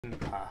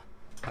Myhinpaa.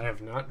 I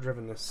have not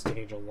driven this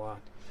stage a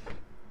lot.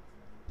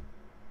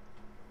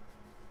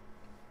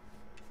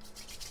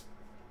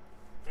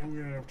 I'm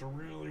gonna have to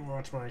really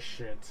watch my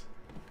shit.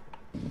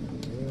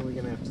 I'm really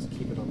gonna have to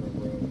keep it on the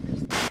road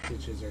because the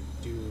ditches are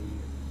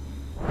doomed.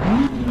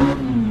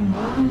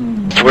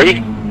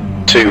 3,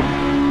 2,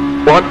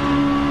 1,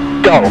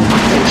 go.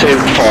 Into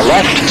 4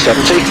 left,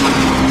 70.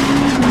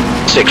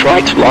 6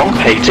 right, long,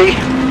 80.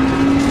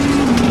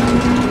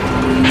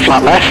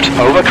 Flat left,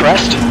 over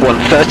crest,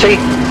 130.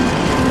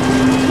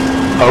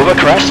 Over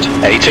crest,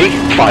 80.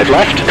 5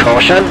 left,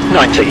 caution,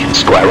 90.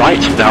 Square right,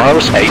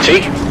 narrows,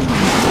 80.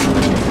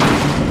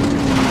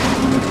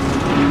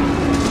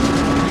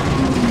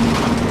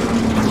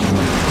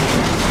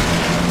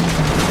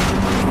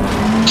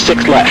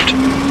 Six left,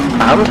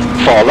 and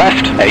 4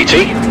 left,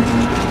 80.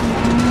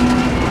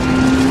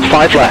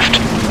 5 left,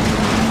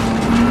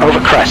 over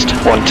crest,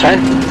 110.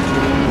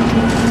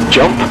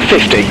 Jump,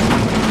 50.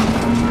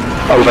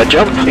 Over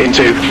jump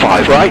into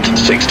 5 right,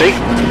 60.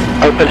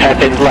 Open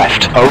hairpin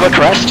left, over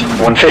crest,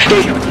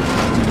 150.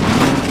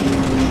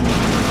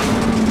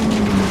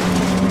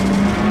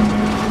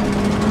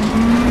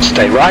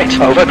 Stay right,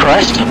 over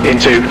crest,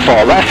 into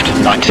 4 left,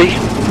 90.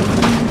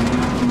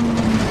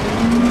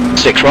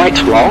 6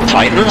 right, long,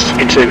 tightens,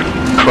 into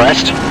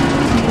crest,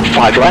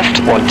 5 left,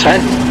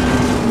 110.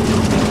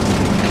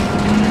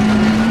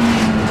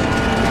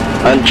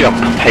 And jump,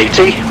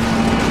 80.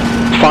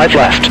 5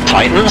 left,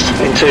 tightens,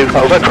 into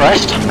over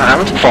crest,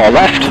 and 4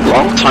 left,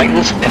 long,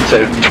 tightens,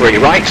 into 3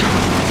 right.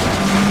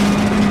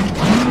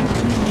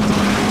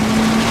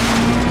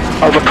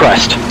 Over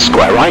crest,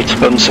 square right,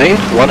 unseen,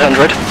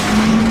 100.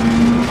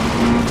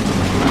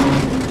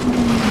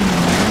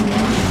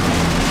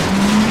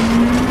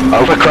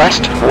 Over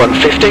crest,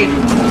 150.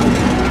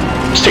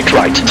 6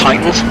 right,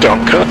 tightens,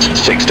 don't cut,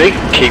 60.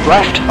 Keep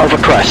left, over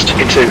crest,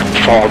 into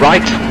 4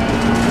 right.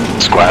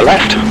 Square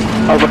left,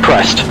 over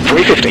crest,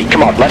 350.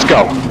 Come on, let's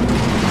go.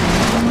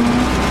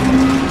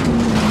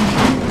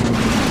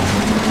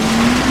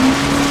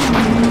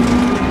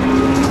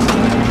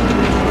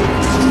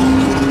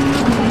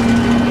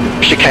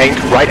 Chicane,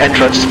 right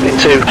entrance,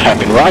 into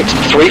hairpin right,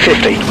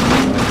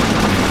 350.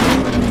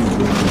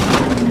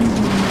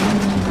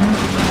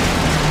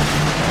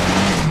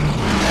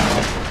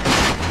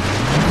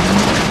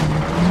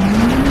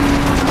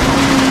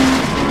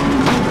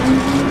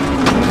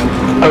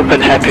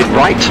 Open hairpin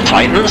right,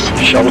 tightens,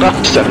 shoulder,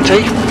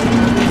 70.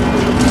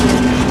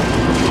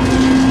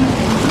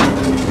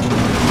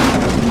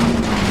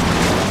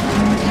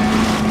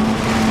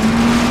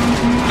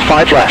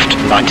 Five left,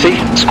 90,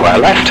 square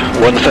left,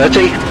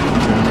 130.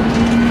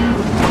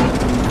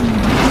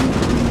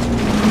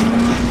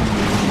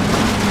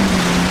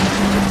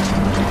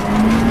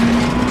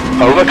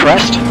 Over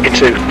crest,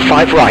 into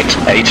 5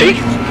 right, 80.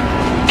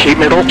 Keep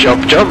middle,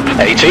 jump, jump,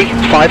 80.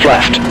 5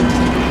 left.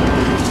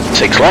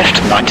 6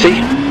 left,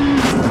 90.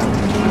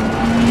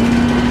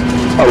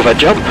 Over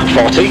jump,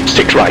 40.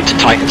 6 right,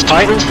 tightens,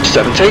 tightens,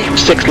 70.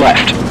 6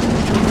 left.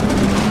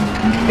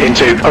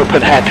 Into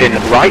open hairpin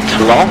right,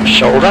 long,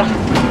 shoulder.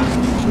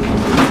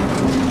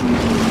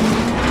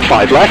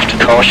 5 left,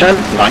 caution,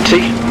 90.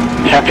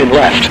 Hairpin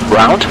left,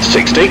 round,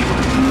 60.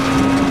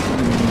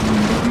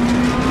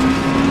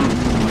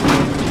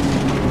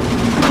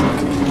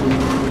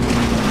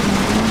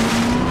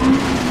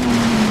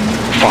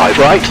 5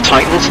 right,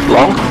 tightens,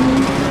 long.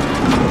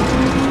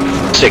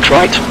 6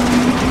 right.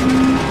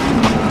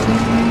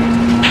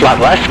 Flat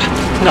left,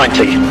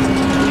 90.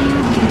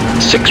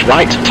 6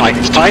 right,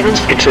 tightens, tightens,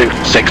 into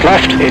 6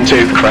 left,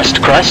 into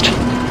crest, crest.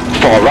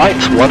 4 right,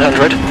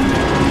 100.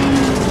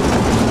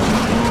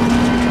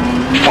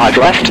 5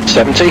 left,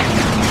 70.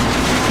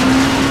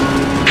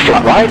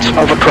 Flat right,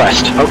 over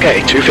crest,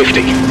 okay,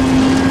 250.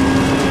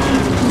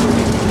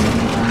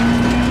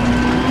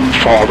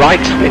 4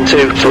 right,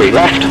 into 3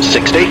 left,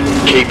 60.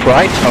 Keep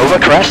right, over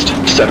crest,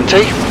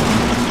 70.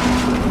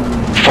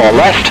 4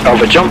 left,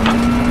 over jump.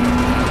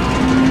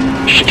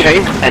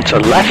 Chicane, enter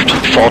left,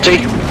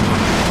 40.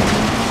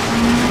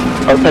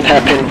 Open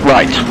hairpin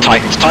right,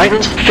 tightens,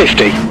 tightens,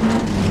 50.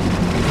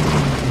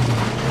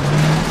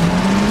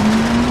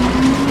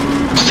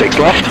 6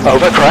 left,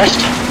 over crest.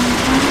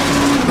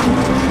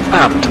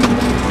 And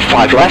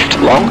 5 left,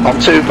 long,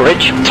 onto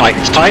bridge,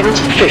 tightens, tightens,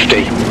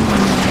 50.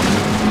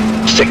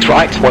 6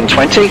 right,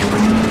 120.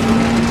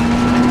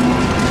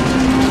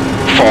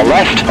 4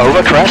 left,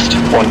 over crest,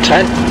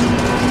 110.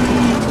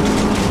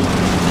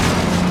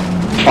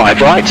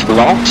 5 right,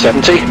 long,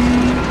 70.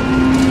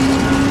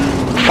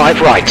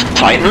 5 right,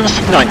 tightens,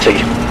 90.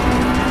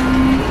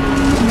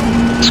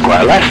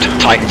 Square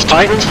left, tightens,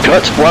 tightens,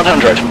 cut,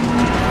 100.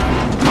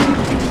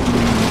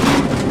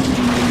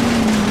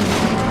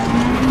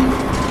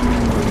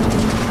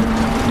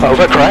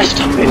 Over crest,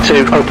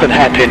 into open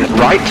hairpin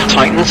right,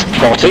 tightens,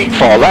 40,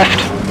 4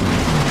 left.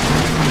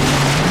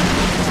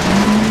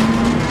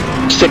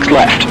 6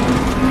 left,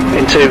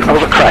 into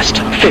over crest,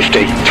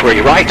 50,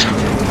 3 right.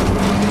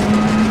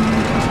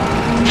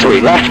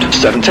 3 left,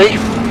 70.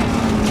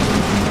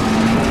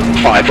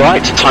 5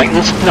 right,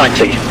 tightens,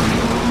 90.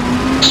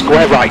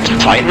 Square right,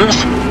 tightens.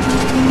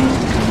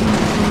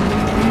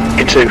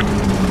 into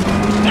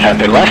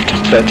hairpin left,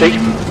 30.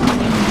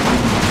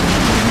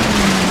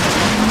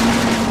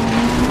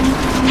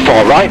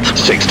 4 right,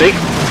 60.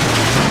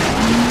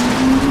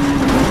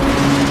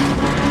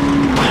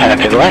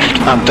 Hairpin left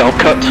and dog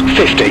cut,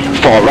 50.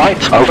 4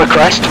 right, over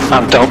crest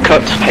and dog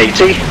cut,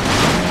 80.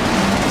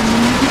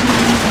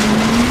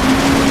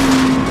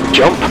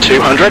 Jump,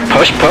 200,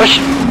 push, push.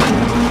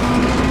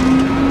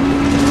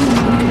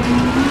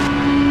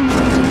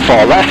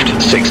 4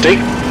 left, 60.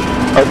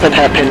 Open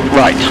hairpin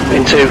right,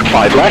 into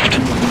 5 left.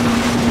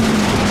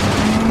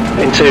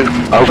 Into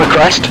over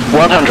crest,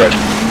 100.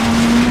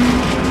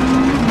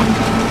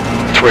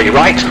 3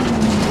 right.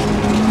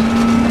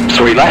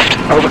 3 left,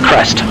 over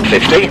crest,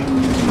 50.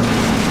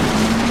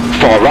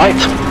 4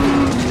 right.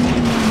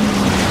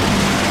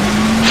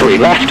 3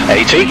 left,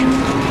 80.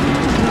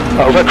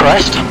 Over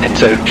crest,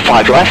 into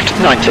 5 left,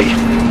 90.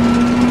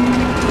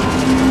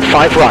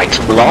 5 right,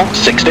 long,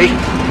 60.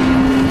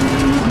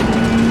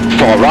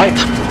 4 right.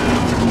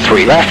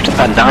 3 left,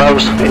 and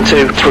narrows,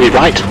 into 3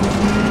 right.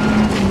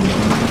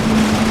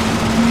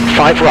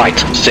 5 right,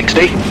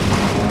 60.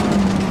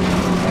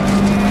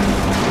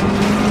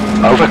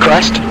 Over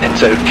crest,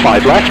 into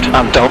 5 left,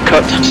 and dog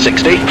cut,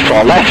 60.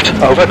 4 left,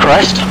 over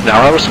crest,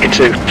 narrows,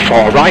 into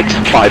 4 right,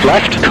 5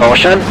 left,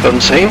 caution,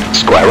 unseen,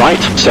 square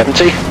right,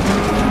 70.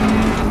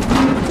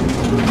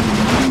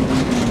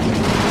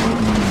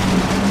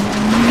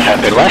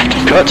 Hairpin left,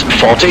 cut,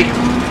 40.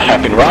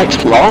 Hairpin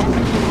right, long.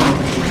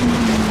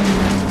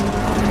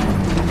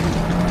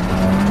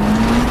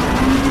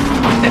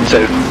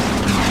 Into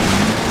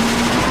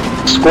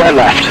square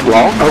left,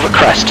 long, over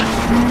crest.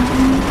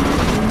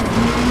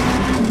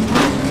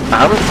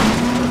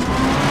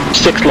 And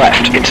 6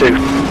 left, into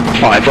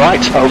 5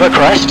 right, over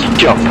crest,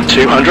 jump,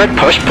 200,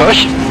 push,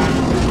 push.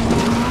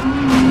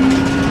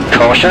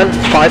 Caution,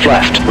 5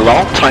 left,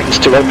 long, tightens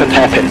to open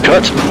hairpin,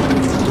 cut.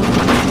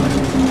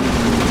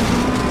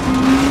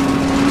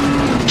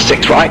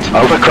 6 right,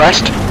 over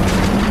crest.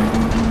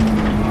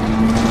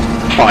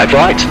 5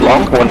 right,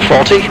 long,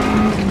 140.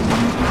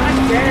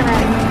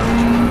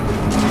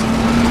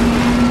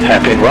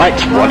 Hairpin right,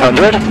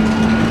 100.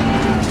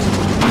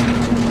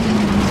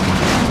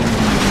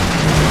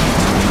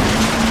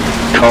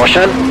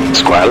 Caution,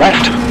 square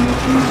left.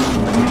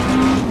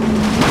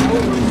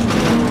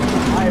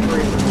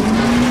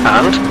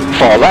 And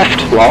 4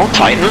 left, long,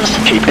 tightens,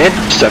 keep in,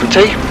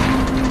 70.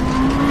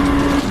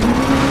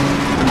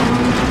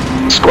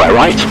 Square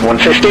right,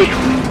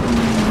 150.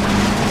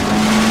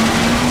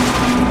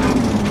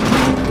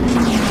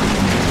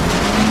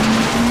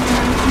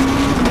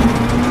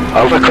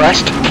 Over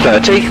crest,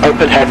 30,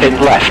 open hairpin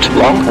left,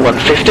 long,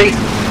 150.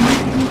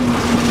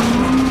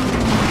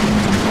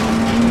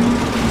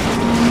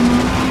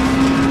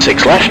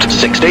 6 left,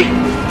 60.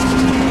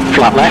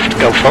 Flat left,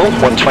 go full,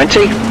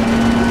 120.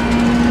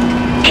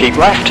 Keep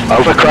left,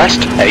 over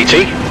crest,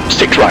 80.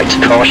 6 right,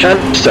 caution,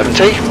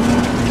 70.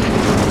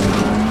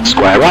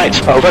 Square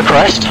right, over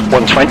crest,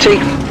 120.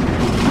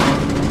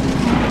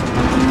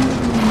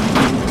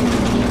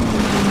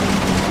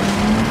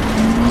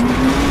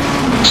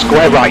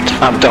 Square right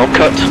and dog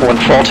cut,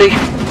 140.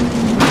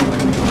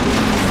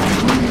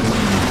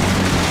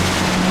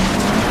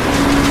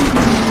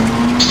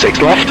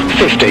 6 left,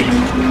 50.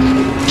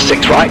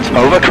 6 right,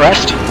 over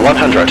crest,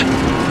 100.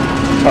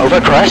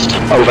 Over crest,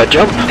 over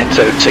jump,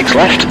 into 6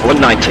 left,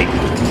 190.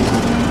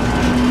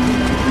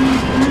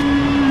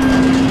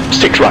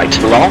 6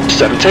 right, long,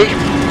 70.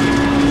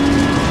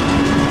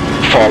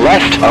 4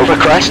 left, over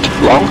crest,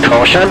 long,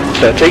 caution,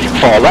 30.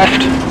 4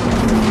 left.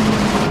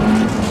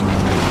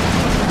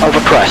 Over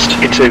crest,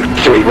 into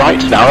 3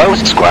 right, narrow,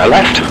 square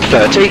left,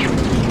 30.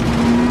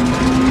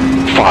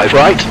 5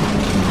 right.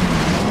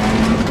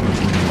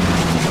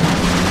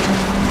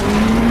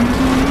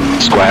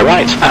 Square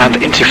right, and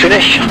into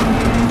finish.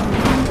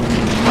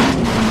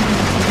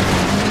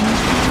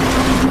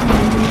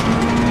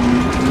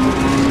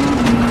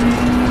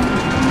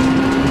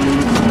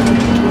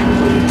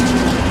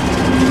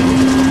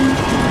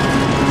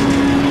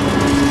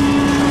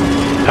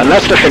 And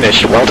that's the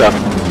finish, well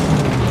done.